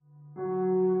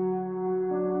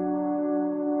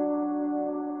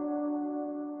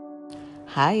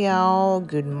Hi, y'all.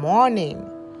 Good morning.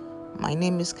 My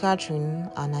name is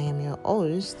Catherine, and I am your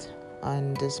host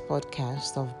on this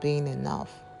podcast of Being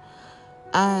Enough.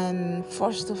 And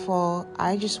first of all,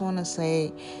 I just want to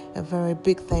say a very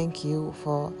big thank you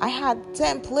for. I had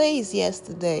 10 plays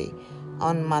yesterday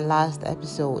on my last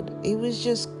episode. It was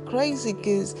just crazy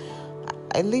because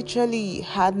I literally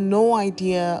had no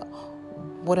idea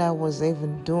what I was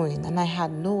even doing, and I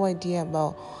had no idea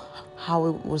about how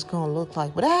it was gonna look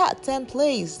like. But I had 10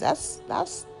 plays. That's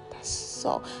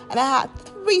so, and I had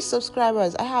 3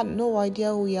 subscribers. I had no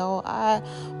idea who y'all are,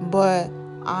 but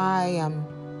I am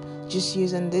just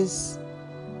using this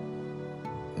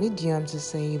medium to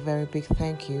say a very big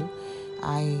thank you.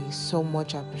 I so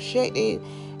much appreciate it,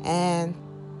 and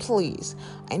please,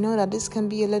 I know that this can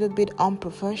be a little bit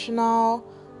unprofessional,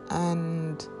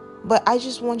 and but I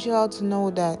just want you all to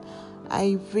know that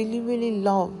I really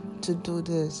love to do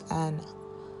this, and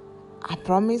I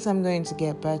promise I'm going to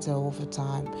get better over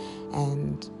time.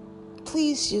 And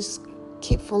please just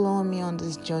keep following me on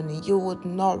this journey. You would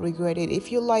not regret it.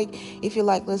 If you like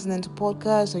listening to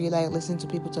podcasts, or you like listening to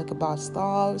people talk about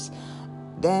stars,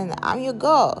 then I'm your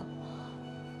girl.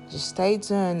 Just stay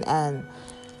tuned. And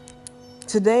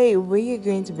today we are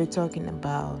going to be talking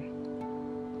about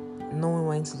knowing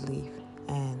when to leave.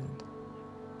 And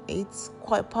it's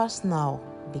quite personal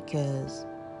because,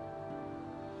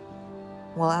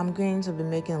 well, I'm going to be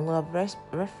making a lot of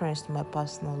reference to my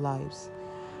personal lives.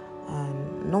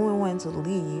 And knowing when to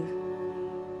leave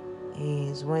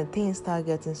is when things start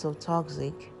getting so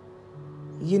toxic.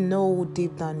 You know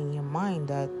deep down in your mind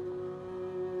that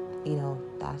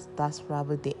that's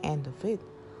probably the end of it,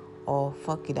 or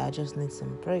fuck it, I just need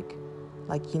some break.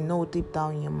 Like, deep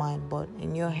down in your mind, but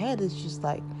in your head it's just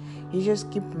like you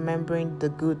just keep remembering the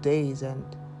good days, and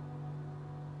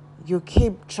you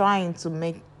keep trying to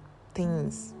make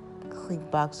things click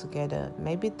back together.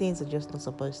 Maybe things are just not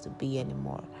supposed to be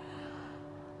anymore.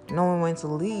 Knowing when to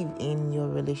leave in your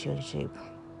relationship.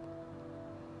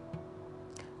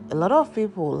 A lot of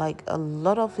people,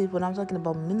 and I'm talking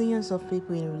about millions of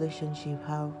people in relationship,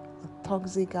 have a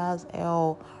toxic as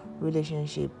hell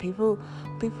relationship. People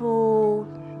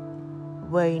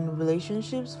were in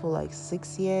relationships for like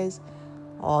 6 years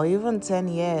or even 10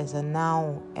 years, and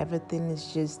now everything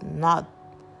is just not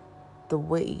the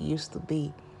way it used to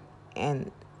be.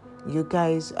 And you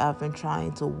guys have been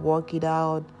trying to work it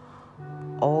out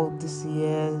all these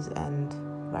years, and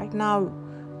right now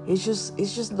it's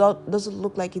just not doesn't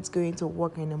look like it's going to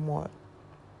work anymore.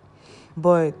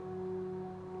 But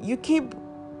you keep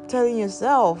telling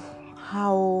yourself,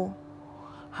 how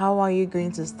are you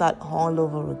going to start all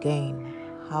over again?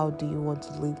 How do you want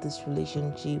to leave this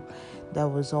relationship that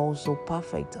was all so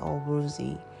perfect, all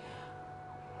rosy?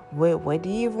 Where do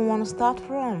you even want to start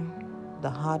from? The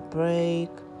heartbreak,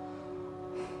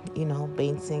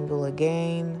 being single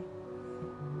again.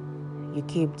 You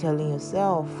keep telling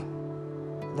yourself,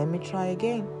 let me try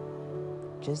again.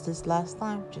 Just this last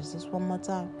time, just this one more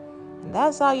time. And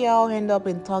that's how y'all end up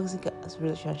in toxic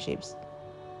relationships.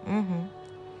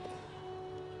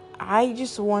 I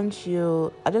just want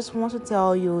to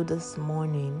tell you this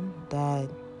morning that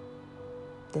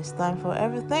there's time for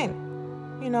everything.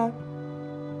 You know,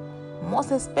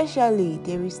 most especially,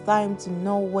 there is time to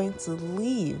know when to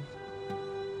leave.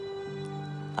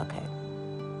 Okay,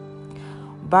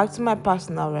 back to my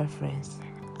personal reference.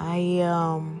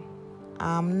 I'm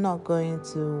not going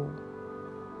to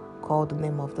call the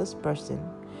name of this person,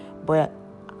 but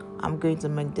I'm going to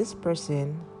make this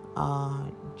person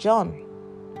John.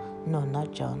 No,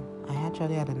 not John. I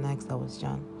actually had an ex that was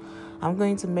John. I'm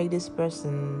going to make this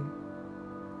person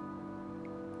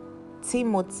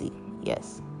Timothy.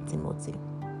 Yes, Timothy.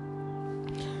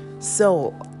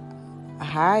 So,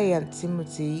 I and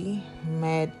Timothy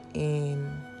met in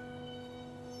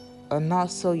a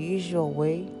not so usual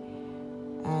way,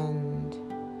 and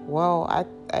well,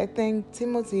 I think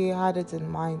Timothy had it in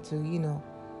mind to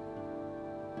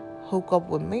hook up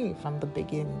with me from the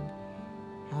beginning,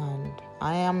 and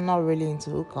I am not really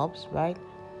into hookups, right?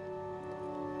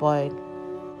 But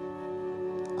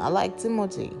I like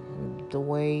Timothy the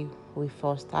way we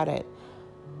first started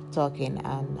talking,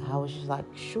 and I was just like,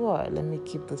 sure, let me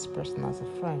keep this person as a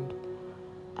friend.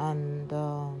 And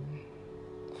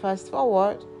fast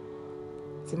forward,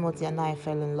 Timothy and I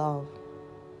fell in love,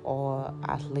 or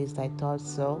at least I thought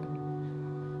so.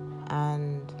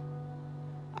 And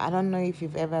I don't know if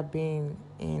you've ever been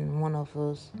in one of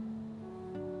those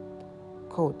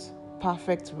quote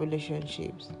perfect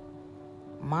relationships.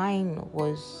 Mine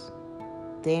was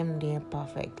damn near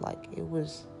perfect. Like, it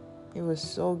was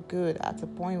so good. At the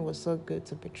point, it was so good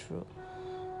to be true.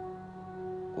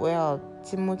 well,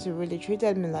 Timothy really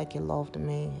treated me like he loved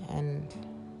me, and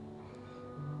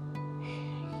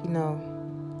you know,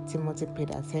 Timothy paid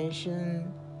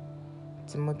attention.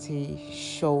 Timothy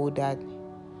showed that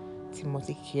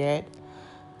Timothy cared.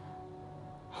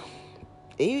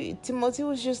 Timothy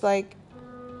was just like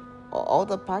all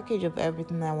the package of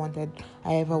everything I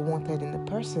ever wanted in a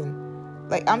person.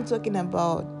 Like, I'm talking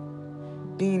about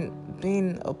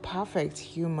being a perfect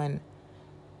human.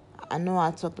 I know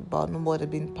I talked about nobody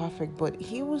being perfect, but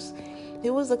he was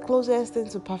the closest thing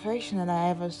to perfection that I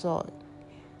ever saw.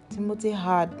 Timothy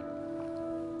had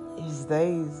his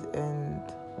days and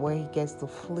where he gets to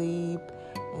flip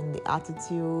and the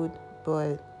attitude,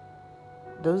 but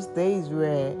those days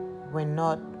were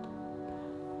not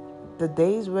the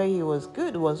days where he was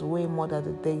good was way more than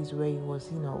the days where he was,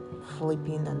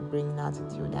 flipping and bringing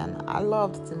attitude. And I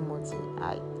loved Timothy.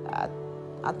 I,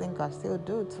 I think I still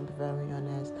do, to be very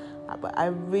honest. But I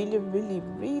really, really,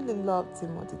 really loved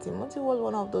Timothy. Timothy was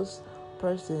one of those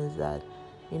persons that,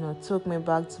 took me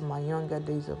back to my younger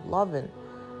days of loving.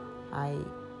 I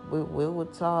we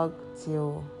would talk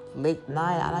till late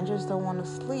night, and I just don't want to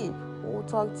sleep. We'll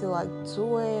talk till like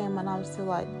 2 a.m. and I'm still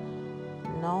like,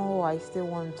 no, I still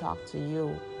want to talk to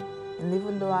you. And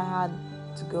even though I had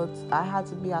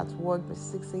to be at work by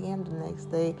 6 a.m. the next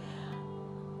day,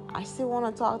 I still want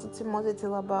to talk to Timothy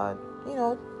till about,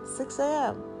 6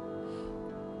 a.m.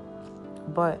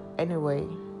 But anyway,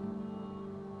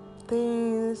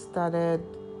 things started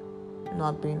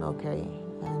not being okay.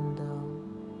 And,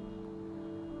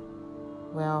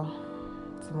 well,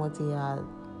 Timothy had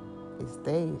his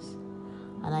days.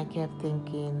 And I kept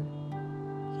thinking,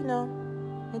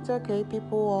 it's okay.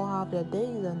 People all have their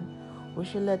days, and we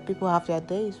should let people have their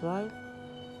days, right?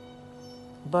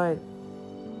 But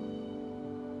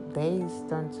days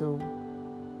turn to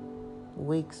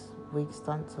weeks, weeks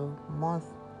turn to months,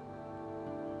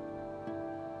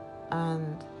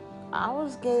 and I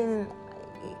was going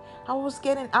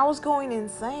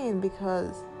insane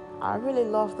because I really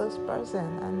love this person,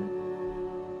 and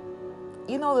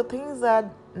the things that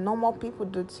normal people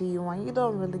do to you and you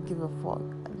don't really give a fuck.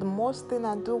 The most thing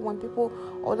I do when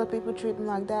other people treat me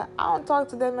like that, I don't talk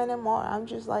to them anymore. I'm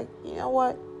just like, you know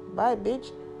what? Bye,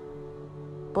 bitch.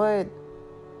 But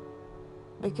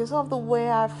because of the way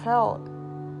I felt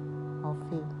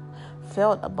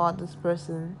about this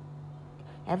person,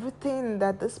 everything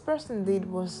that this person did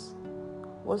was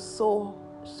so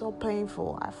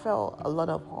painful. I felt a lot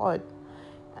of hurt,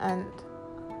 and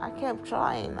I kept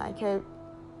trying. I kept,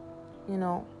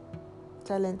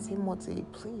 telling Timothy,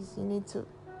 please, you need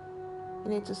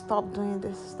to stop doing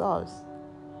this stuff.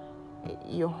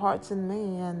 You're hurting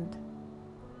me, and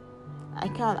I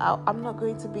can't. I'm not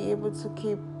going to be able to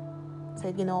keep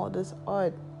taking all this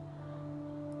hurt.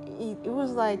 It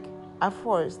was like, at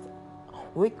first,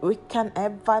 we can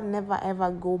never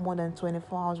ever go more than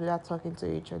 24 hours without talking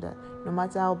to each other, no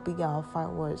matter how big our fight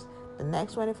was. The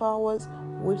next 24 hours,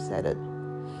 we've said it.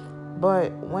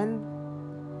 But when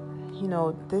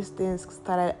these things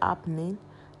started happening,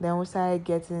 then we started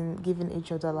giving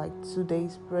each other like 2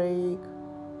 days break,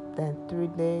 then 3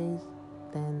 days,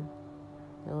 then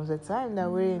there was a time that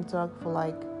we didn't talk for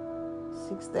like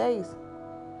 6 days.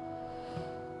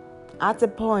 At a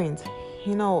point,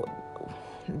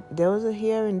 there was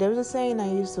a saying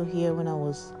I used to hear when I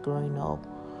was growing up.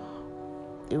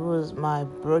 It was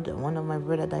one of my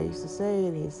brother that used to say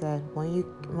it. He said, when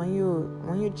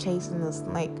you're chasing a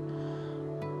snake,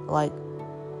 like,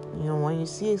 when you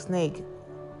see a snake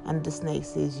and the snake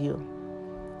sees you,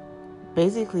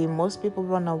 basically most people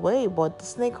run away, but the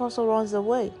snake also runs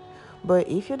away. But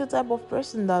if you're the type of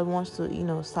person that wants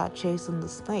to, start chasing the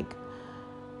snake,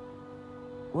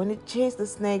 when it chases the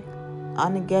snake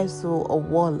and it gets to a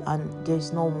wall and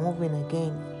there's no moving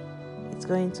again, it's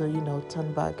going to,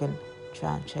 turn back and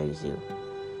try and chase you.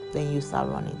 Then you start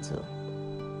running too.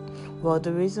 Well,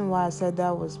 the reason why I said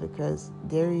that was because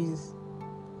there is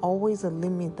always a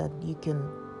limit that you can,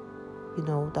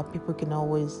 that people can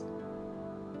always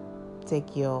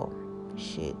take your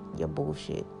shit, your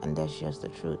bullshit, and that's just the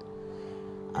truth.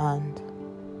 And,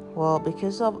 well,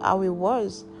 because of how it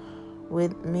was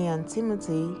with me and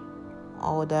Timothy,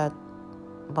 all that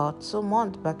about 2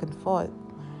 months back and forth,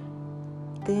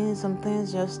 some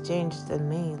things just changed in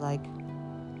me. Like,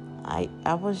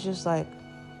 I was just like,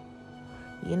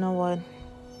 you know what?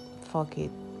 Fuck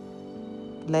it.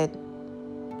 Let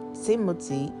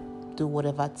Timothy do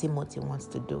whatever Timothy wants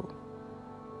to do.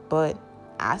 But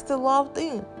I still loved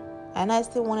him, and I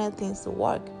still wanted things to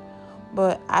work.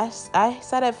 But I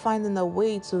started finding a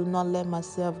way to not let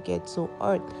myself get so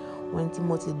hurt when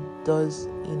Timothy does,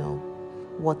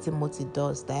 what Timothy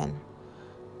does then.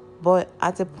 But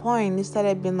at a point, it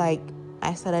started being like,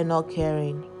 I started not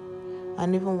caring.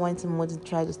 And even when Timothy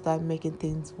tried to start making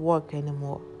things work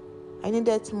anymore, I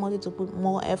needed Timothy to put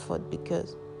more effort,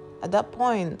 because at that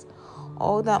point,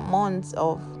 all that months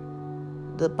of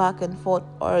the back and forth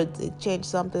words, it changed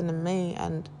something in me.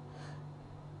 And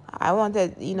I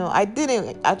wanted, I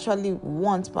didn't actually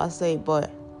want per se,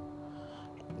 but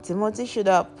Timothy should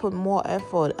have put more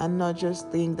effort and not just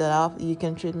think that you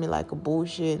can treat me like a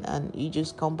bullshit and you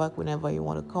just come back whenever you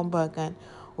want to come back and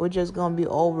we're just gonna be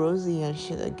all rosy and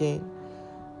shit again.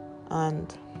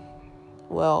 And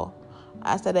well,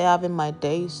 I started having my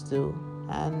days too,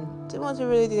 and Timothy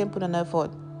really didn't put an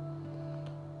effort.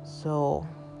 So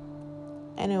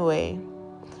anyway,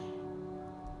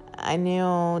 I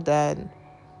knew that.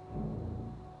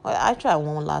 Well, I tried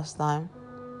one last time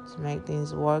to make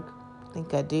things work. I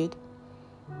think I did,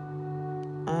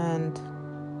 and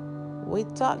we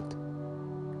talked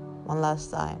one last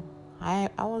time. I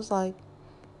was like,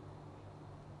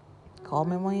 call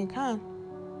me when you can.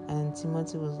 And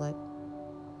Timothy was like,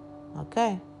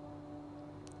 okay.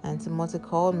 And Timothy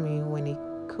called me when he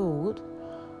could.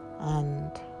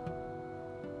 And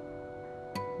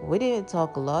we didn't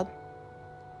talk a lot.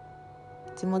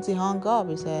 Timothy hung up.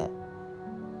 He said,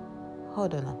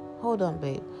 hold on,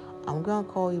 babe. I'm going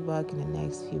to call you back in the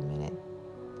next few minutes.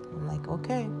 I'm like,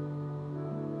 okay.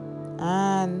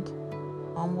 And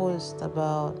almost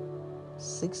about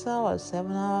 6 hours,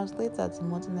 7 hours later,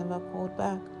 Timothy never called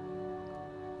back.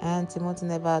 And Timothy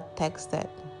never texted.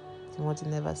 Timothy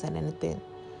never said anything.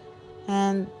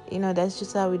 And, that's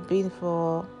just how it's been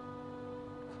for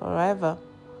forever.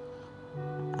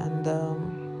 And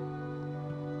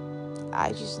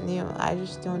I just knew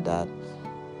that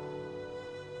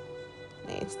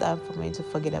it's time for me to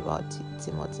forget about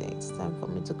Timothy. It's time for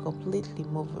me to completely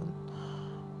move on.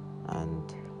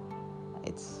 And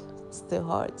it still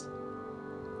hurts.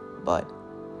 But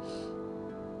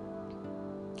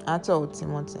I told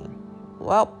Timothy,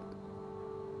 well,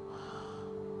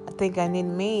 I think I need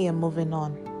me and moving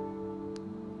on.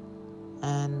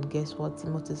 And guess what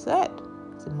Timothy said?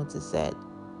 Timothy said,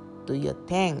 do your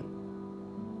thing.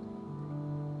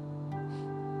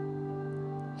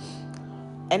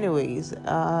 Anyways,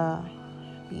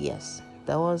 yes,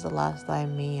 that was the last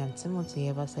time me and Timothy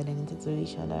ever said anything to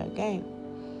each other again.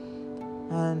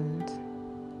 And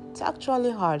it's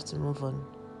actually hard to move on,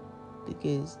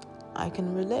 because I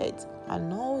can relate. I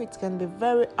know it can be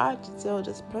very hard to tell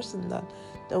this person that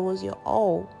was your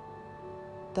all,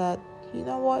 that you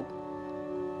know what,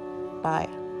 bye.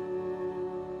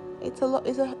 It's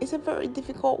a very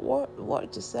difficult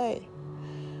word to say,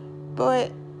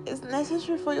 but it's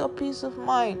necessary for your peace of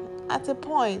mind. At a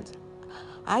point,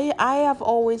 I have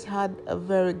always had a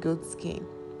very good skin,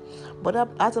 but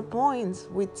at a point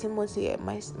with Timothy,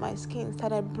 my skin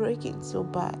started breaking so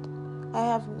bad. I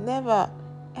have never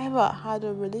ever had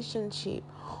a relationship.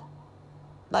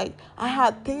 Like, I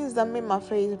had things that made my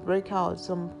face break out,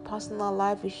 some personal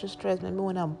life issue, stress, maybe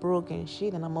when I'm broke and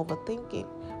shit and I'm overthinking.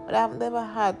 But I've never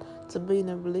had to be in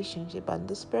a relationship, and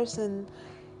this person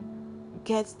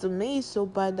gets to me so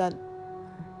bad that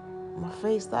my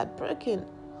face started breaking.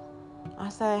 I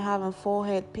started having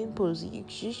forehead pimples. You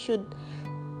should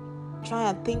try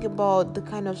and think about the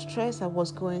kind of stress I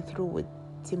was going through with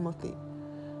Timothy.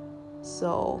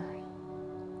 So,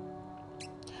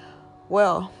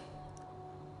 well,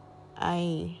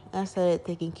 I started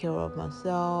taking care of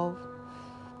myself,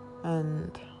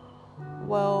 and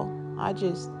well, I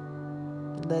just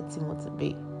let Timothy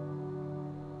be.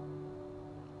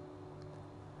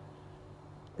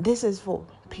 This is for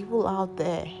people out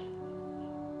there.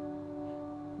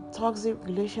 Toxic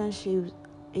relationships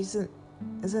isn't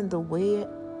the way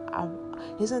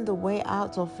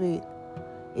out of it.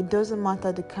 It doesn't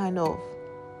matter the kind of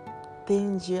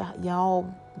things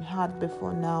y'all had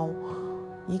before now.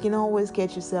 You can always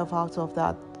get yourself out of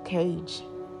that cage.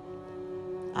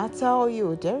 I tell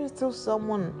you, there is still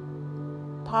someone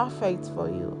perfect for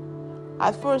you.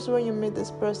 At first, when you meet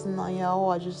this person, y'all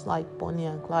are just like Bonnie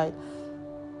and Clyde.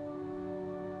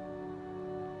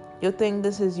 You think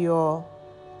this is your,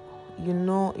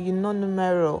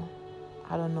 numero.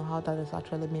 I don't know how that is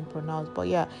actually being pronounced, but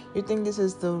yeah, you think this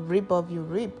is the rib of your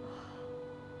rib.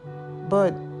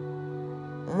 But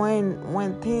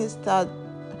when things start,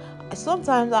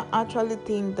 sometimes I actually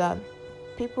think that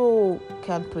people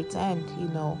can pretend,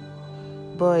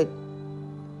 but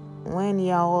when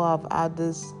y'all have had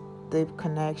this deep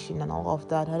connection and all of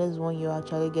that, that is when you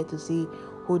actually get to see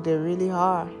who they really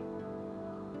are.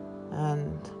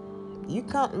 And you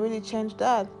can't really change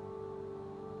that.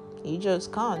 You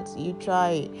just can't. You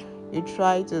try You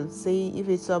try to see if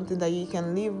it's something that you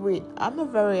can live with. I'm a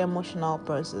very emotional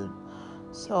person.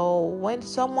 So when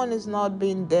someone is not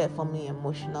being there for me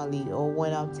emotionally, or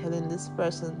when I'm telling this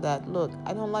person that, look,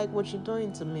 I don't like what you're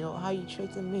doing to me or how you're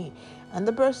treating me, and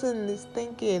the person is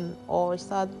thinking or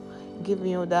start giving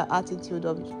you that attitude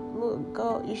of, look,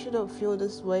 girl, you shouldn't feel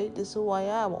this way. This is who I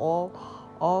am,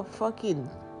 or fucking,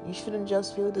 you shouldn't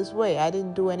just feel this way. I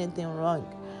didn't do anything wrong.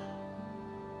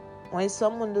 When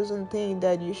someone doesn't think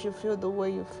that you should feel the way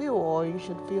you feel, or you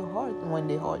should feel hurt when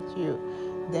they hurt you,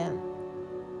 then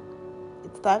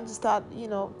it's time to start,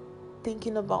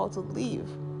 thinking about to leave.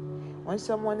 When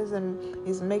someone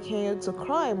is making you to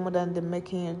cry more than they're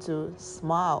making you to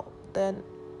smile, then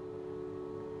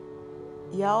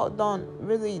y'all don't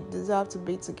really deserve to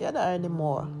be together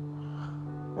anymore.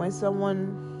 When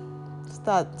someone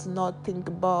starts to not think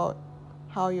about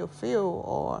how you feel,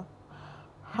 or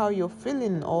how you're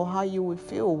feeling, or how you will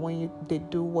feel when they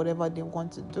do whatever they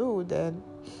want to do, then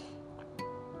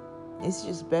it's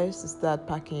just best to start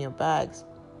packing your bags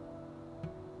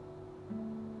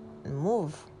and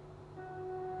move.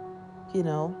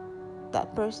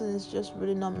 That person is just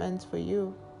really not meant for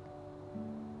you.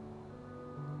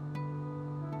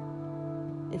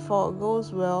 If all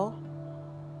goes well,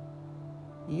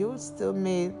 you still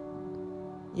meet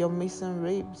your missing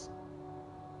ribs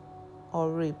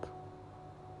or rib.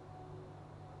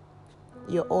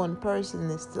 Your own person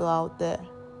is still out there,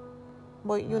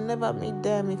 but you'll never meet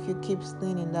them if you keep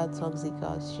staying in that toxic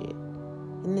ass shit.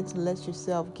 You need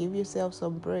to give yourself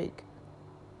some break.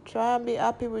 Try and be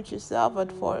happy with yourself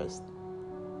at first.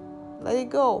 Let it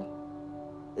go.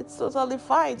 It's totally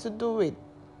fine to do it.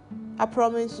 I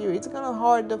promise you, it's gonna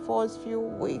hurt the first few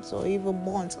weeks, or even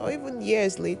months, or even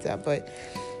years later, but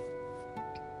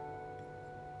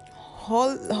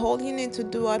all you need to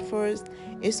do at first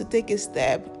is to take a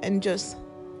step and just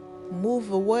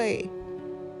move away.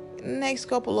 In the next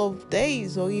couple of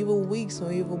days, or even weeks,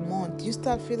 or even months, you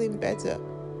start feeling better.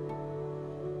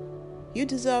 You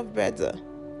deserve better.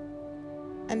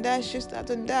 And that's just that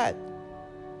and that.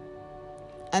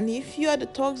 And if you are the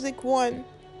toxic one,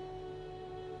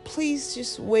 please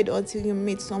just wait until you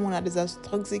meet someone that is as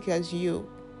toxic as you.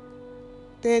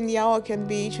 Then y'all can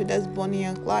be each other's Bonnie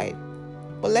and Clyde.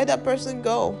 But let that person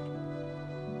go.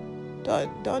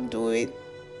 Don't do it.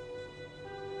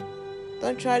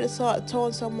 Don't try to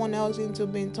turn someone else into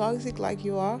being toxic like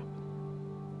you are.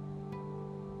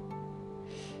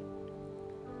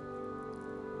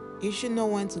 You should know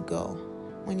when to go.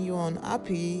 When you're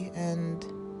unhappy and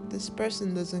this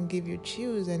person doesn't give you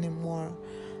chills anymore,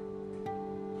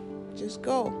 just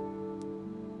go.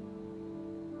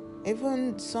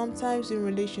 Even sometimes in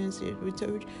relationships,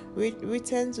 we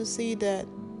tend to see that,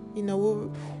 we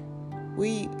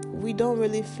don't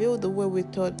really feel the way we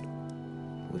thought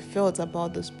we felt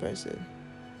about this person.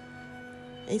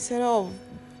 Instead of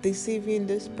deceiving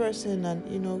this person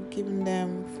and giving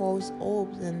them false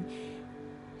hopes and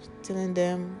telling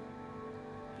them,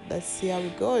 let's see how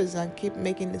it goes, and keep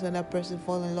making this other person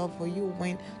fall in love with you,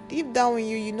 when deep down in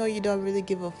you, you don't really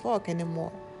give a fuck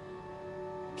anymore.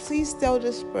 Please tell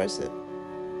this person.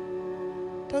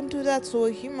 Don't do that to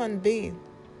a human being.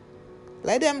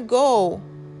 Let them go.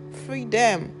 Free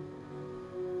them.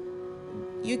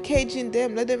 You caging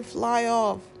them. Let them fly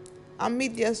off and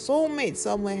meet their soulmate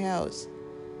somewhere else.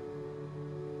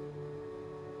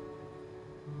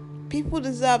 People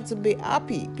deserve to be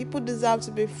happy. People deserve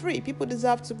to be free. People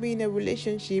deserve to be in a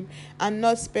relationship and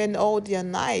not spend all their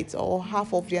nights, or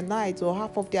half of their nights, or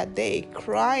half of their day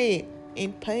crying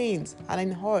in pains and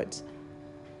in hurt.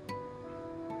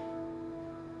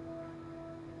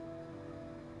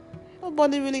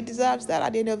 Nobody really deserves that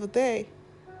at the end of the day.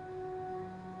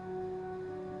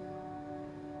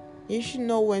 You should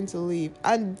know when to leave,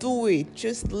 and do it.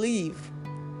 Just leave.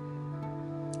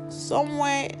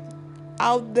 Somewhere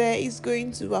out there is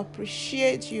going to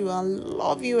appreciate you and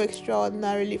love you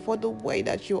extraordinarily for the way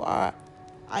that you are.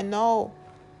 I know.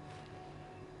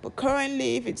 But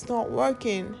currently, if it's not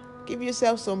working, give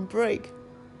yourself some break.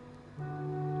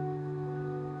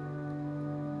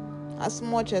 As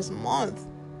much as a month.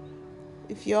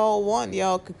 If y'all want,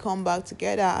 y'all could come back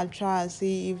together and try and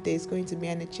see if there's going to be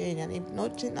any change. And if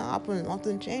nothing happens,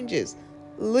 nothing changes,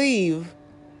 leave.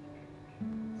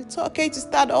 It's okay to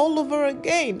start all over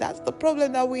again. That's the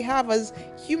problem that we have as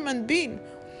human beings.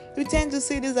 We tend to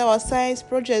see this as our science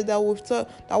project that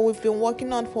we've been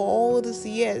working on for all these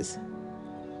years.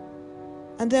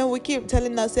 And then we keep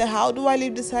telling ourselves, how do I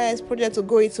leave the science project to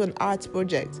go into an art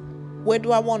project? Where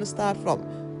do I want to start from?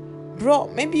 Bro,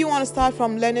 maybe you want to start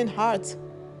from learning art.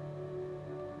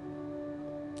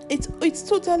 It's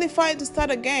totally fine to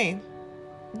start again.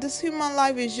 This human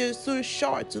life is just too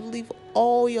short to live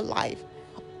all your life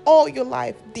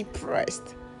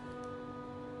depressed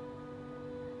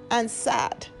and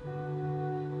sad,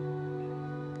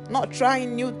 not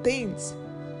trying new things,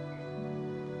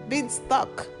 being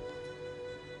stuck.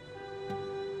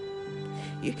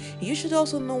 You should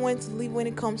also know when to leave when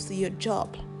it comes to your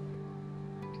job.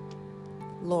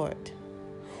 Lord,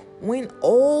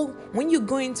 when you're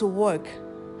going to work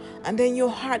and then your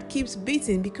heart keeps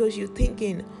beating because you're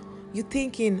thinking,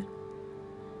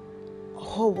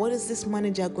 oh, what is this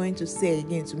manager going to say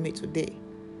again to me today?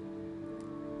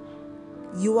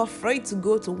 You're afraid to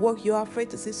go to work. You're afraid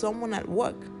to see someone at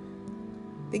work.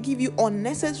 They give you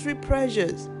unnecessary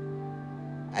pressures.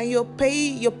 And your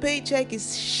paycheck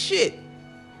is shit.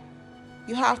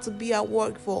 You have to be at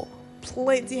work for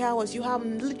plenty hours. You have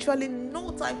literally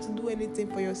no time to do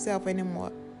anything for yourself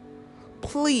anymore.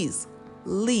 Please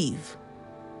leave.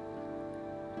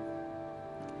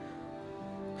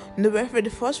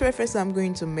 The first reference I'm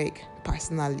going to make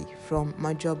personally from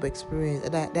my job experience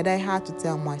that I had to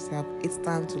tell myself it's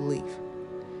time to leave.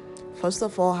 First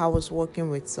of all, I was working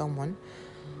with someone,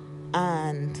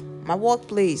 and my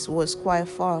workplace was quite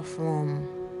far from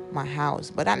my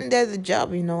house, but I needed the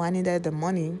job, I needed the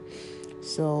money.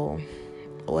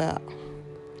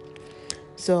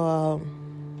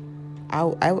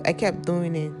 I kept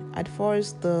doing it. At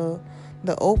first, the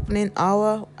opening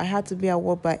hour, I had to be at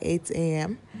work by 8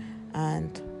 a.m.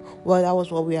 and that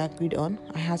was what we agreed on.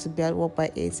 I had to be at work by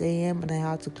 8 a.m. and I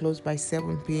had to close by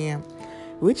 7 p.m.,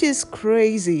 which is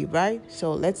crazy, right?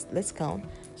 So let's count.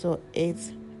 So 8,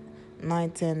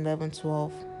 9, 10, 11,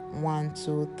 12, 1,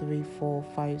 2, 3, 4,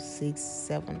 5, 6,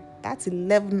 7. That's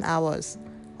 11 hours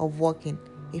of working.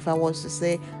 If I was to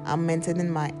say I'm maintaining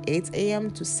my 8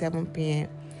 a.m. to 7 p.m.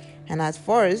 And at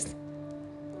first,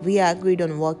 we agreed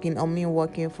on me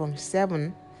working from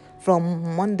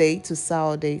Monday to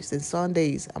Saturdays, and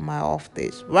Sundays are my off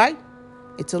days, right?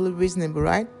 It's totally reasonable,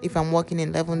 right? If I'm working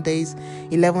 11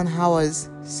 hours,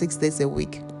 6 days a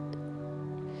week.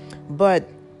 But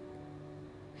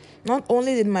not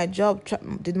only did my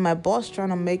boss trying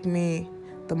to make me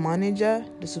the manager,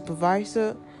 the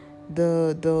supervisor,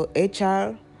 the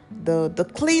HR, the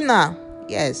cleaner.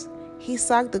 Yes, he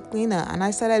sacked the cleaner, and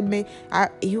he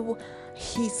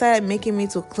started making me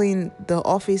to clean the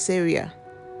office area.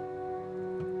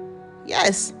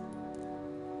 Yes,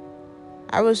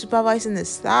 I was supervising the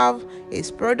staff,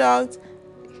 his product,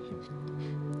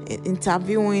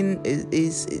 interviewing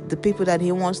is the people that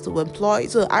he wants to employ.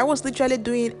 So I was literally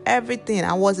doing everything.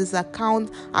 I was his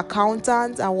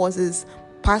accountant. I was his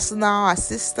personal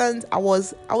assistant. I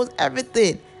was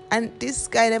everything. And this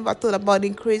guy never thought about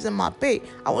increasing my pay.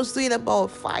 I was doing about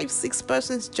 5-6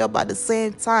 persons job at the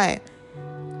same time.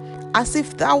 As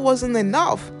if that wasn't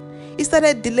enough. He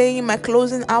started delaying my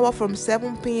closing hour from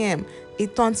 7 p.m.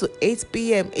 It turned to 8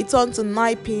 p.m. It turned to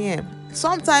 9 p.m.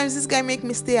 Sometimes this guy make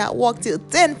me stay at work till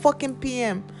 10 fucking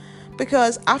p.m.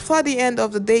 Because after the end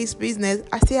of the day's business,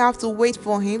 I still have to wait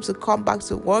for him to come back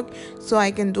to work so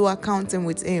I can do accounting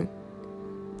with him.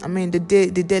 I mean, the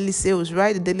daily sales,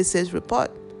 right? The daily sales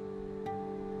report.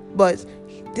 But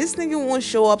this nigga won't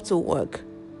show up to work.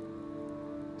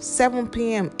 7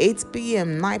 p.m., 8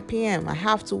 p.m., 9 p.m. I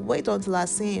have to wait until I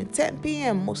see him. 10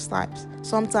 p.m. most times,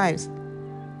 sometimes.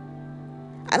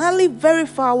 And I live very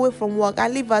far away from work. I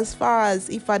live as far as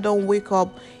if I don't wake up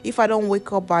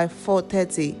by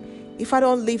 4:30. If I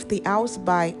don't leave the house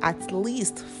by at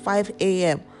least 5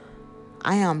 a.m.,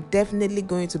 I am definitely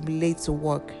going to be late to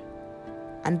work.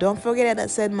 And don't forget that I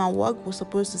said my work was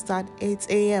supposed to start 8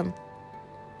 a.m.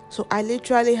 So I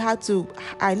literally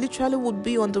would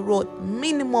be on the road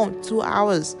minimum 2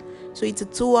 hours. So it's a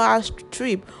 2-hour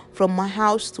trip from my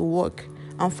house to work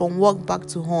and from work back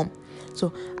to home.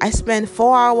 So I spend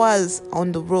 4 hours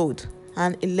on the road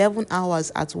and 11 hours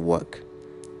at work.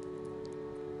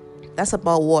 That's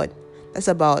about what? That's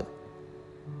about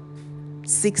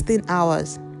 16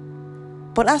 hours.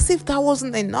 But as if that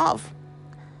wasn't enough,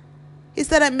 he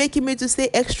started making me to stay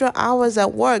extra hours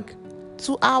at work.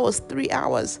 2 hours, 3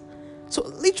 hours. So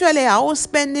literally I was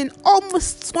spending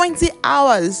almost 20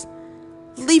 hours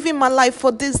living my life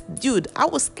for this dude. I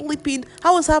was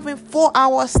having 4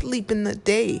 hours sleep in a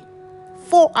day.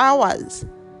 4 hours.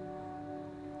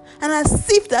 And as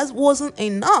if that wasn't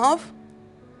enough,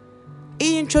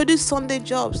 he introduced Sunday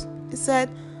jobs. He said,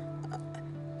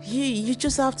 you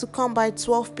just have to come by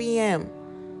 12 p.m.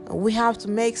 We have to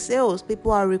make sales.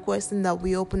 People are requesting that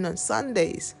we open on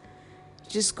Sundays.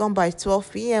 Just come by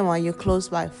 12 p.m. and you close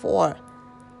by 4.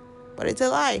 But it's a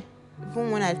lie.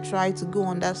 Even when I tried to go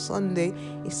on that Sunday,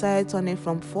 it started turning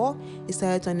from 4, it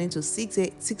started turning to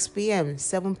 6 p.m.,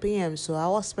 7 p.m. So I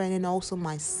was spending also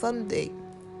my Sunday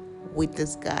with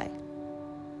this guy,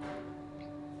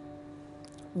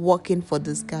 working for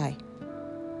this guy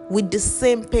with the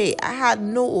same pay. I had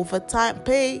no overtime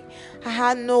pay. I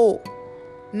had no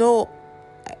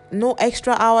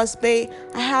extra hours pay.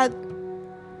 I had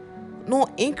no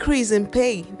increase in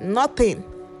pay. Nothing.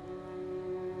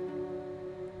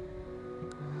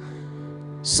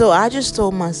 So I just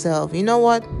told myself, you know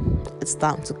what? It's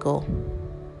time to go.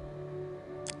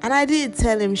 And I didn't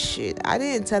tell him shit. I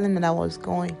didn't tell him that I was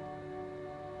going.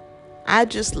 I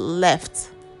just left.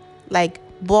 Like,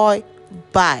 boy,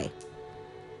 bye.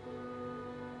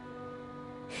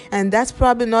 And that's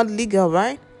probably not legal,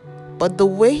 right? But the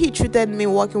way he treated me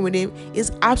working with him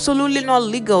is absolutely not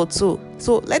legal too.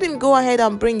 So let him go ahead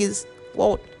and bring his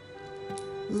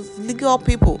legal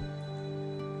people.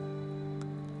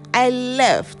 I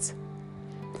left.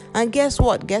 And guess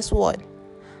what?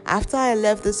 After I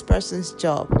left this person's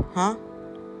job,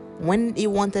 when he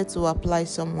wanted to apply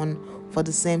someone for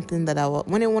the same thing that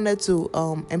when he wanted to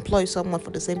employ someone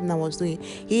for the same thing I was doing,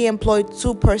 he employed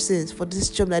 2 persons for this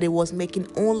job that he was making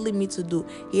only me to do.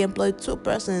 He employed 2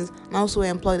 persons and also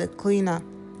employed a cleaner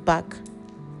back.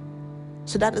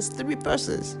 So that is 3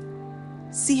 persons.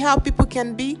 See how people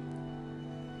can be?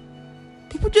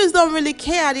 People just don't really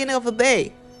care at the end of the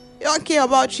day. They don't care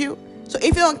about you. So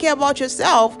if you don't care about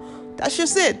yourself, that's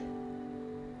just it.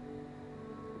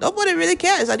 Nobody really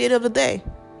cares at the end of the day.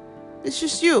 It's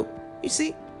just you. You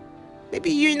see? Maybe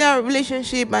you're in a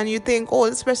relationship and you think, oh,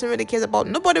 this person really cares about.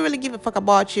 Nobody really give a fuck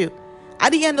about you.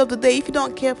 At the end of the day, if you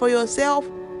don't care for yourself,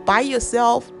 by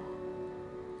yourself,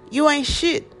 you ain't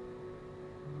shit.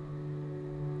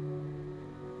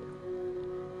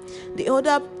 The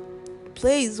other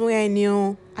place where I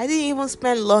knew, I didn't even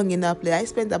spend long in that place. I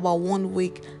spent about 1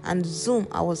 week and zoom,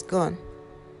 I was gone.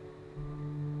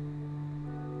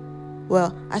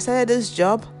 Well, I started this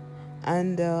job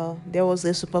and there was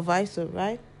a supervisor,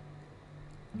 right?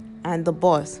 And the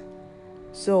boss.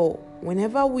 So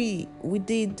whenever we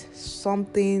did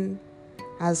something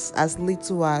as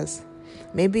little as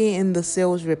maybe in the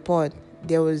sales report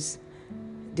there was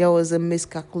a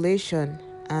miscalculation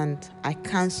and I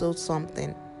canceled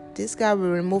something, this guy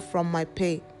will remove from my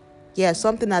pay. Yeah,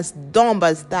 something as dumb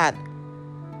as that.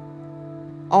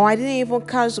 Or I didn't even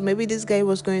cancel. Maybe this guy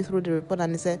was going through the report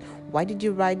and he said, why did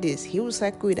you write this? He will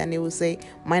circle it and he will say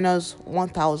minus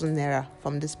 1,000 naira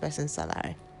from this person's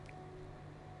salary.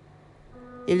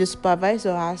 If the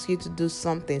supervisor asks you to do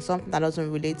something that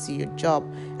doesn't relate to your job,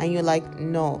 and you're like,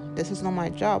 no, this is not my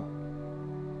job,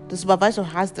 the supervisor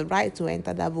has the right to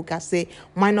enter that book and say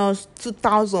minus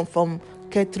 2,000 from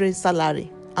catering salary.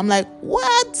 I'm like,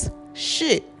 what?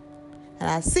 Shit. And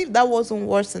as if that wasn't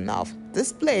worse enough,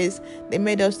 this place, they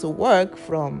made us to work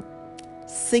from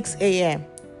 6 a.m.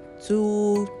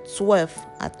 to 12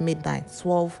 at midnight,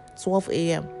 12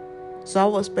 a.m. So I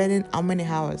was spending how many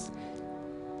hours?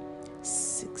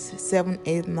 6, 7,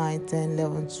 8, 9, 10,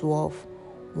 11, 12.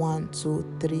 1,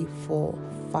 2, 3, 4,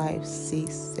 5,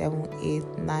 6, 7,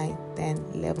 8, 9, 10,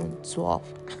 11,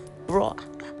 12. Bro,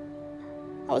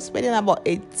 I was spending about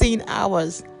 18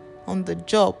 hours on the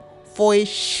job for a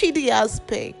shitty ass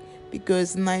pay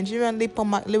because Nigerian labor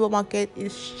market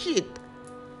is shit.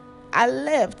 I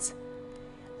left.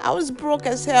 I was broke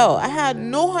as hell. I had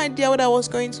no idea what I was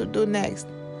going to do next.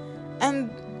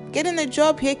 And getting a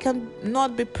job here can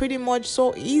not be pretty much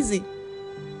so easy.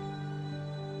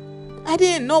 I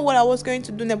didn't know what I was going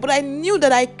to do next, but I knew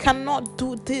that I cannot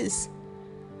do this.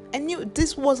 I knew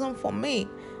this wasn't for me.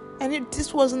 I knew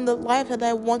this wasn't the life that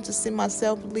I want to see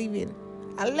myself living.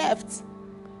 I left.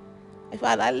 In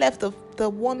fact, I left the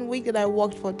 1 week that I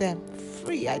worked for them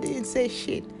free. I didn't say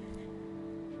shit.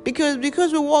 Because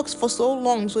we worked for so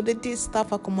long, so they did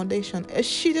staff accommodation. A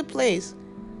shitty place.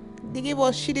 They gave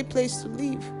us a shitty place to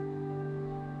live.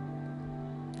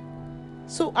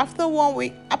 So after 1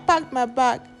 week, I packed my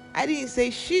bag. I didn't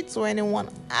say shit to anyone.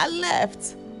 I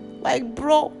left. Like,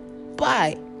 bro,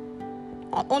 bye.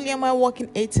 Not only am I working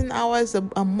 18 hours a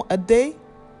day,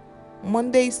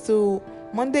 Tuesdays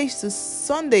to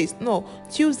Sundays,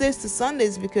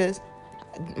 because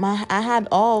I had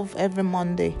off every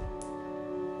Monday.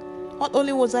 Not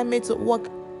only was I made to work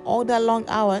all that long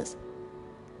hours,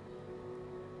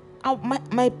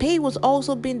 my pay was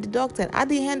also being deducted. At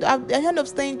the end of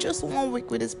staying just 1 week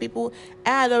with these people, I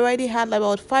had already had like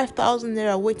about 5,000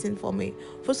 naira waiting for me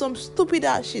for some stupid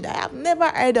ass shit. I have never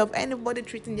heard of anybody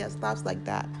treating their staffs like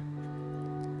that.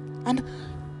 And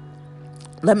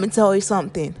let me tell you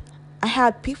something. I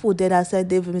had people there that said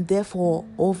they've been there for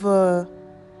over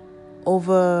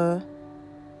over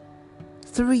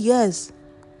 3 years,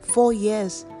 4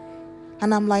 years.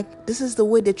 And I'm like, this is the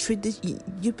way they treat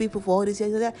you people for all these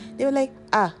years. They were like,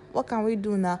 what can we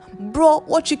do now? Bro,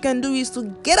 what you can do is to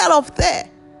get out of there.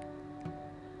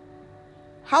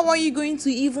 How are you going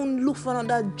to even look for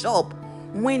another job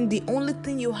when the only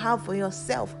thing you have for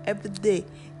yourself every day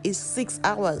is 6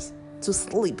 hours to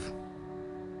sleep?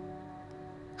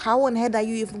 How on earth are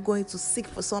you even going to seek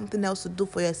for something else to do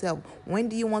for yourself? When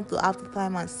do you want to have the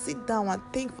time and sit down and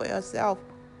think for yourself?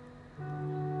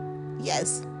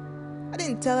 Yes. I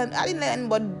didn't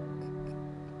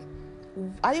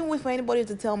wait for anybody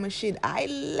to tell me shit. I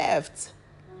left.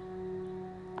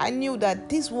 I knew that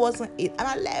this wasn't it, and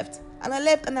I left. And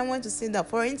I went to sit down.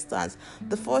 For instance,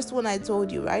 the first one I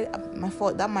told you, right? My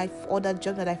other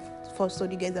job that I first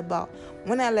told you guys about.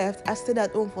 When I left, I stayed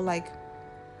at home for like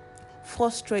 4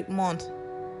 straight months.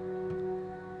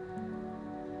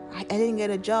 I didn't get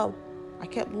a job. I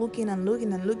kept looking and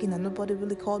nobody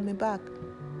really called me back.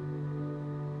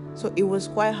 So it was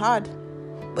quite hard.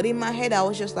 But in my head, I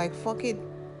was just like, fuck it.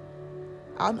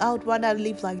 I would rather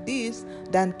live like this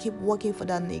than keep working for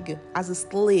that nigga as a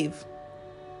slave.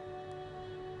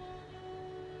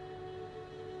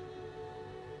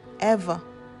 Ever.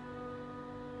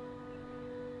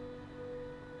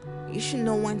 You should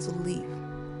know when to leave.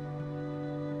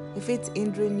 If it's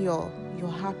hindering your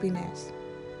happiness.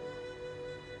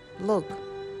 Look,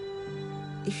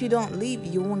 if you don't leave,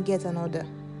 you won't get another.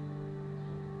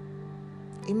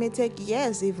 It may take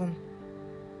years even.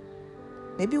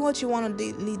 Maybe what you want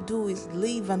to do is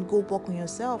leave and go work on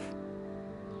yourself.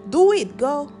 Do it,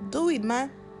 go. Do it,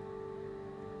 man.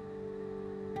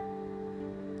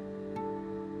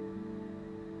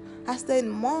 I stayed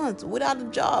months without a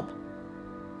job.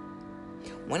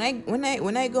 When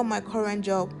I got my current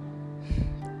job,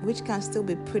 which can still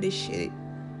be pretty shitty,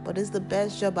 but it's the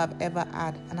best job I've ever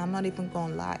had, and I'm not even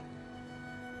gonna lie.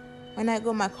 When I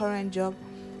got my current job,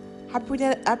 I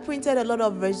printed a lot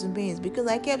of resumes because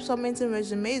I kept submitting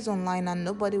resumes online and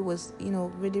nobody was,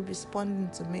 really responding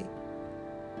to me.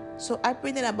 So I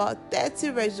printed about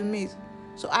 30 resumes.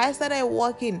 So I started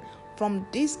working from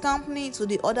this company to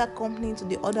the other company to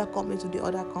the other company to the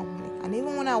other company. And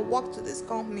even when I worked to this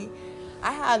company,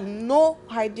 I had no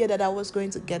idea that I was going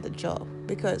to get the job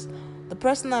because the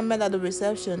person I met at the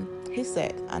reception, he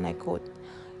said, and I quote,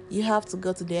 "You have to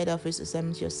go to the head office to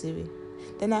submit your CV."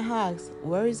 Then I asked,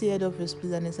 "Where is the head office,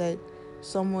 please?" And he said,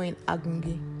 "Somewhere in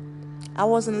Agungi." I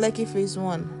was in Lekki Phase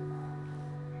 1.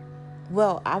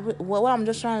 Well, what I'm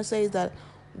just trying to say is that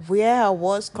where I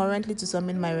was currently to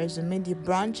submit my resume, the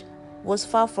branch was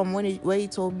far from where he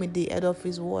told me the head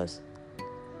office was.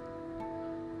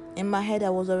 In my head, I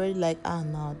was already like,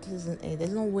 no, this isn't it.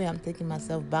 There's no way I'm taking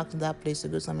myself back to that place to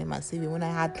go submit my CV when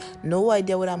I had no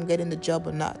idea whether I'm getting the job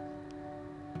or not.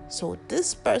 So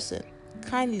this person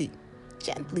kindly,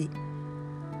 gently,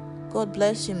 "God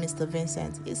bless you, Mr.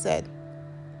 Vincent." He said,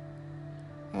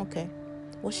 "Okay,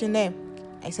 what's your name?"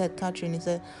 I said, "Catherine." He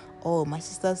said, "Oh, my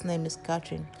sister's name is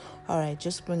Catherine. All right,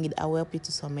 just bring it. I will help you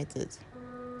to submit it."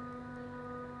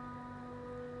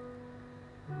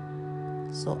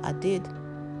 So I did.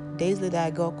 Days later,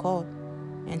 I got called.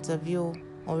 Interview,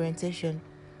 orientation,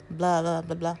 blah, blah,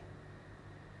 blah, blah.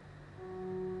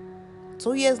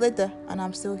 2 years later, and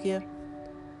I'm still here.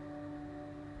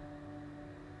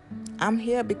 I'm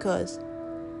here because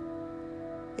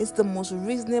it's the most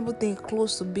reasonable thing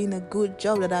close to being a good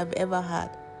job that I've ever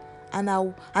had. And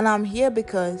I'm here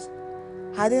because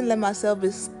I didn't let myself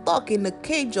be stuck in the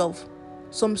cage of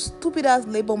some stupid ass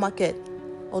labor market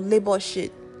or labor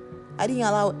shit. I didn't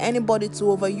allow anybody to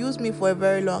overuse me for a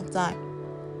very long time.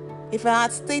 If I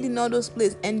had stayed in all those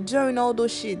places, enduring all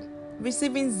those shit,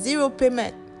 receiving zero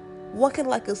payment, working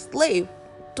like a slave,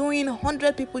 doing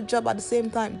 100 people jobs at the same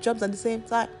time,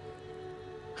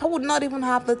 I would not even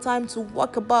have the time to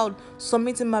work about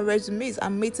submitting my resumes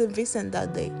and meeting Vincent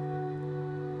that day.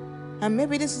 And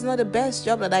maybe this is not the best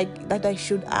job that I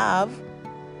should have,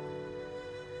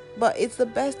 but it's the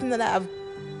best thing that I have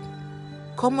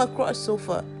come across so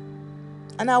far.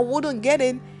 And I wouldn't get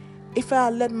it if I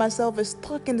had let myself be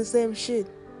stuck in the same shit.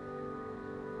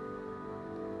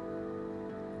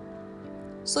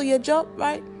 So your job,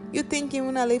 right? You're thinking,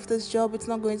 when I leave this job, it's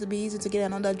not going to be easy to get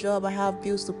another job. I have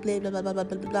bills to pay, blah, blah, blah, blah,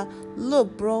 blah, blah.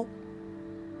 Look, bro,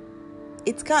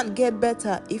 it can't get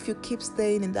better if you keep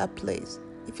staying in that place.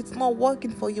 If it's not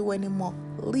working for you anymore,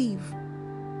 leave.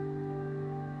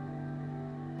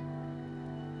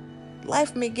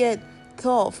 Life may get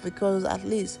tough because at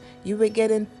least you were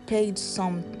getting paid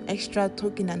some extra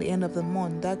token at the end of the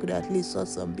month that could at least sort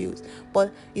some bills.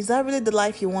 But is that really the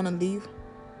life you want to live?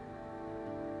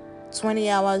 20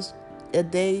 hours a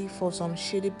day for some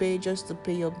shitty pay just to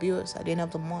pay your bills at the end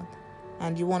of the month,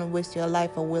 and you want to waste your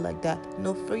life away like that.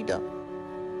 No freedom.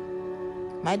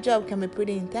 My job can be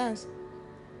pretty intense,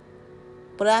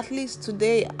 but at least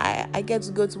today I get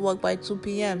to go to work by 2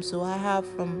 p.m. So I have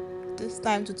from this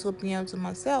time to 2 p.m. to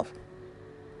myself,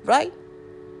 right?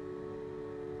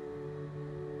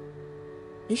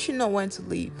 You should know when to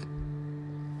leave.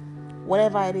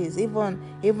 Whatever it is,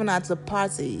 even at a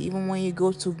party, even when you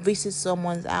go to visit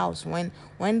someone's house, when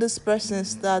this person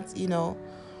starts,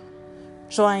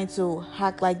 trying to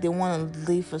act like they want to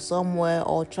leave for somewhere,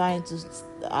 or trying to,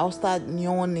 I'll start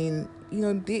yawning.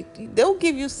 They'll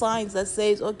give you signs that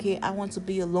says, okay, I want to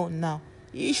be alone now.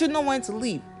 You should know when to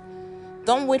leave.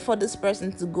 Don't wait for this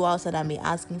person to go outside and be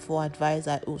asking for advice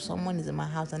that, oh, someone is in my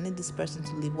house, I need this person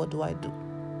to leave, what do I do?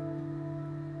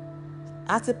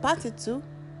 At a party too,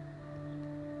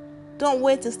 don't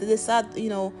wait till they start,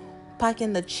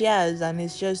 packing the chairs and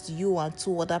it's just you and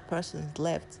 2 other persons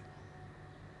left.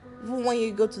 Even when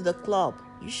you go to the club,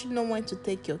 you should know when to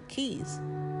take your keys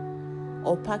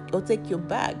or take your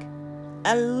bag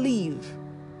and leave.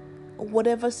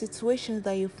 Whatever situations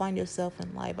that you find yourself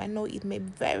in life. I know it may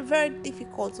be very, very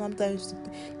difficult sometimes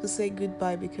to say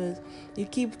goodbye, because you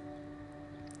keep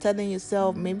telling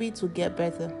yourself maybe it will get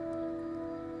better.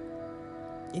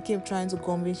 You keep trying to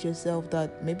convince yourself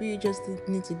that maybe you just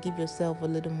need to give yourself a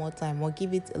little more time, or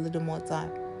give it a little more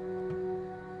time.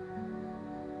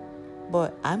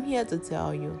 But I'm here to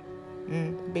tell you,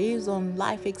 based on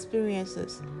life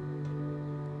experiences,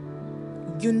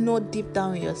 you know deep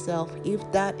down in yourself if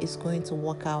that is going to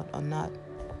work out or not.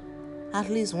 At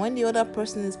least when the other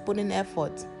person is putting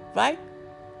effort, right?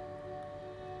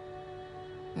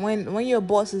 When your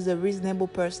boss is a reasonable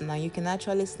person and you can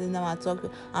actually sit down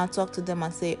and talk to them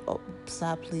and say, oh,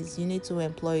 sir, please, you need to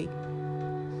employ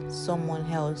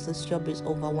someone else. This job is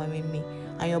overwhelming me.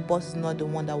 And your boss is not the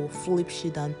one that will flip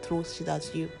shit and throw shit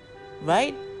at you,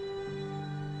 right?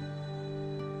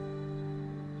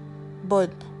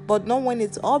 But not when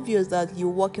it's obvious that you're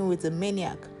working with a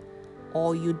maniac,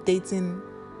 or you're dating,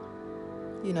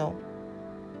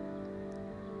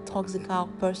 toxic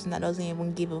person that doesn't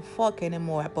even give a fuck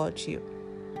anymore about you.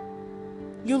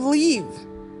 You leave.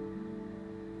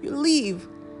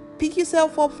 Pick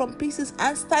yourself up from pieces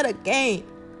and start again.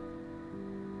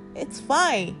 It's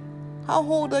fine. How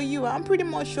old are you? I'm pretty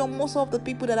much sure most of the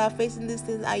people that are facing these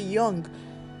things are young.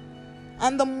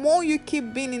 And the more you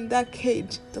keep being in that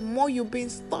cage, the more you're being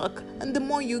stuck, and the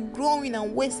more you're growing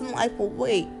and wasting life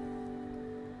away.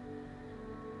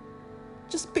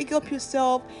 Just pick up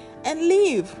yourself and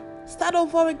leave. Start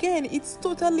over again. It's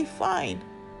totally fine.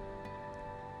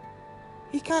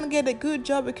 You can't get a good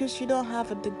job because you don't have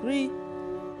a degree.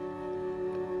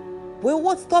 Well,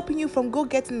 what's stopping you from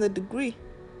getting the degree?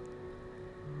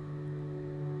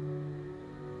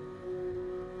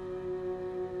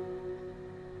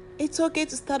 It's okay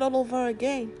to start all over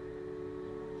again.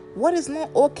 What is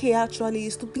not okay actually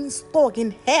is to be stuck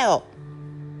in hell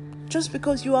just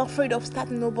because you are afraid of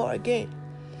starting over again.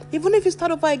 Even if you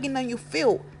start over again and you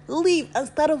fail, leave and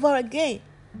start over again.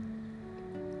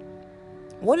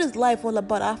 What is life all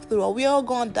about after all? We're all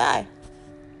gonna die.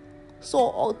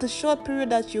 So the short period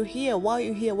that you're here, while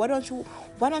you're here, why don't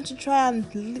you try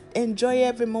and enjoy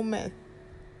every moment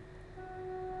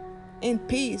in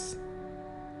peace?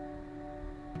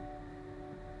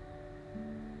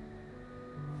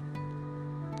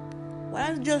 Why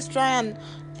don't you just try and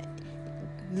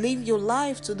live your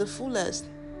life to the fullest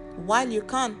while you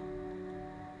can?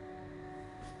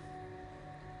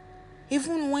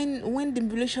 Even when the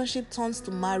relationship turns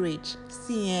to marriage,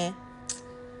 see,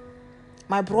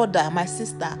 my brother, my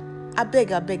sister, I beg.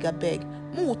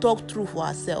 We will talk true for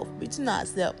ourselves, between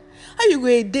ourselves. How you go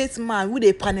a date man with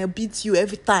a panel beat you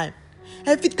every time,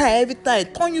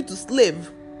 turn you to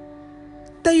slave,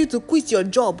 tell you to quit your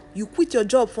job, you quit your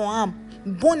job for him,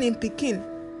 born in Pekin.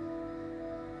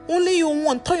 Only you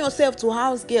want turn yourself to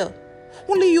house girl.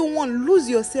 Only you want lose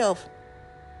yourself.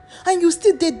 And you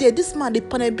still there. This man, they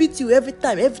panel beat you every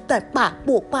time, pa,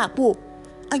 po.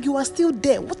 And you are still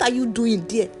there. What are you doing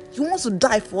there? You want to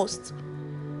die first.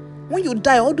 When you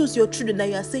die, all those your children that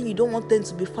you are saying you don't want them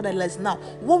to be fatherless now,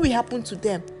 what will happen to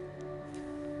them?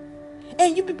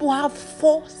 And you people have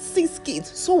 4, 6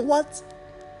 kids. So what?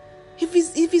 If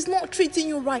he's not treating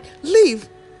you right, leave.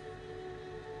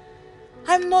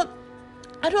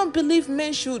 I don't believe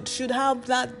men should have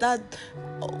that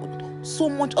so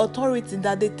much authority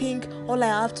that they think all I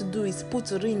have to do is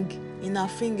put a ring in her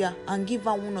finger and give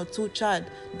her 1 or 2 child,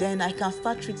 then I can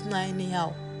start treating her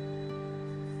anyhow.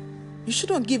 You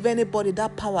shouldn't give anybody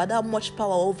that power, that much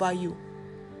power over you.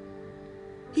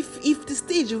 If the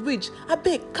stage you reach, I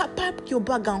beg, pack your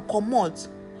bag and come out.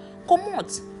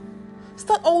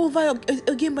 Start all over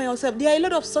again by yourself. There are a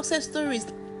lot of success stories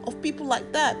of people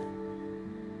like that.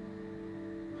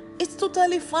 It's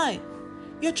totally fine.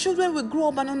 Your children will grow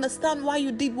up and understand why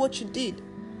you did what you did.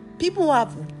 People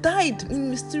have died in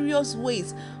mysterious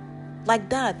ways like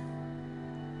that.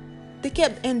 They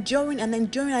kept enduring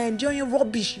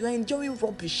rubbish. You are enduring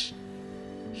rubbish.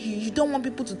 You don't want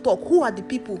people to talk. Who are the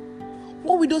people?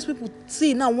 What will those people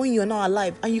say now when you're not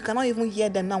alive and you cannot even hear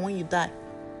them now when you die?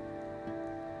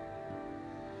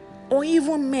 Or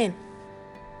even men.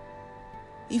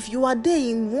 If you are there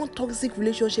in one toxic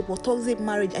relationship or toxic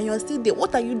marriage and you're still there,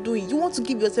 what are you doing? You want to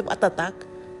give yourself a heart attack?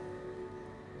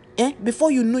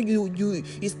 Before you know you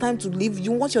it's time to leave,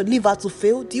 you want your liver to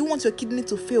fail? Do you want your kidney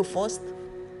to fail first?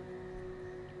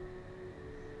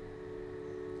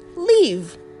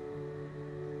 Leave.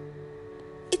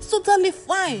 It's totally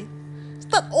fine.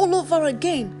 Start all over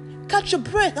again. Catch your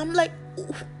breath. I'm like,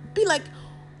 oof. Be like,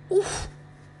 oof.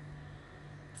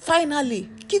 Finally,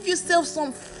 give yourself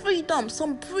some freedom,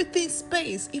 some breathing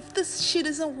space. If this shit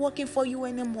isn't working for you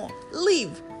anymore,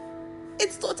 leave.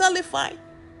 It's totally fine.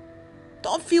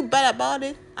 Don't feel bad about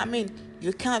it. I mean,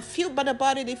 you can't feel bad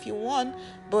about it if you want,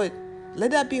 but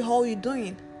let that be all you're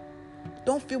doing.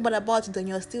 Don't feel bad about it and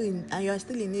you're still in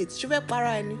it. Should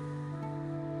para any?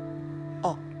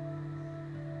 Oh.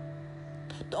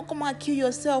 Don't come and kill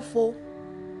yourself, oh.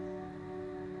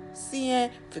 See,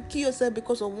 if you kill yourself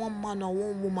because of one man or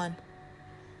one woman,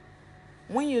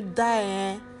 when you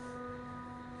die,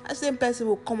 that same person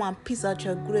will come and piss at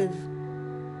your grave.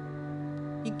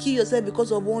 You kill yourself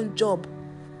because of one job.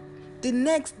 The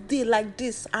next day like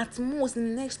this, at most in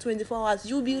the next 24 hours,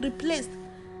 you'll be replaced.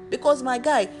 Because my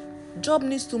guy, job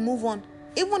needs to move on.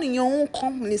 Even in your own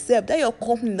company self, that your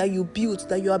company that you built,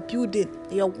 that you are building,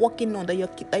 that you're working on, that you're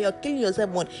killing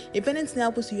yourself on. If anything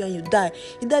happens to you and you die,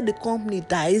 either the company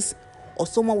dies or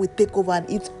someone will take over and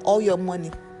eat all your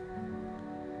money.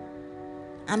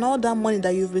 And all that money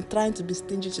that you've been trying to be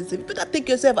stingy to save, you better take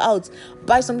yourself out,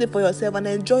 buy something for yourself and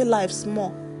enjoy life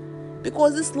small.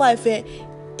 Because this life, it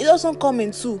doesn't come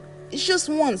in two. It's just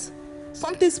once.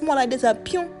 Something small like this,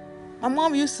 pew. My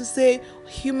mom used to say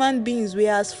human beings, we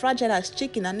are as fragile as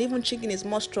chicken, and even chicken is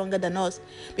more stronger than us.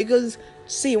 Because,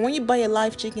 see, when you buy a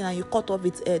live chicken and you cut off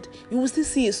its head, you will still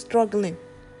see it struggling.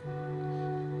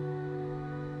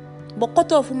 But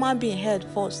cut off human being head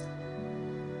first.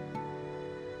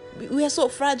 We are so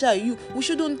fragile. We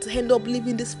shouldn't end up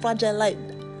living this fragile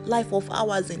life of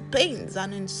ours in pains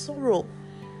and in sorrow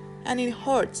and in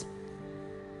hurt.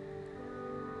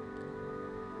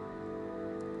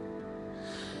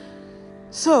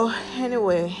 So,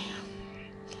 anyway,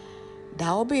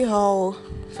 that will be all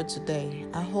for today.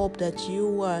 I hope that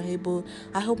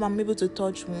I hope I'm able to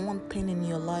touch one thing in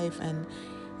your life and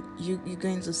you're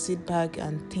going to sit back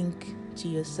and think to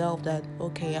yourself that,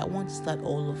 okay, I want to start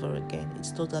all over again.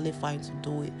 It's totally fine to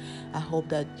do it. I hope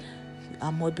that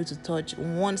I'm able to touch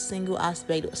one single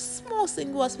aspect, a small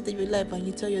single aspect of your life, and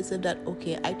you tell yourself that,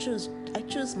 okay, I choose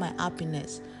my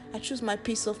happiness. I choose my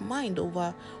peace of mind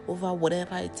over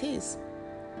whatever it is.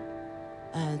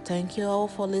 And thank you all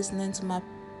for listening to my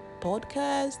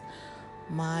podcast.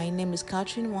 My name is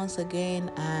Katrin once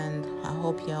again, and I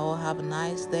hope you all have a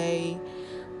nice day.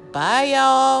 Bye,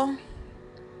 y'all.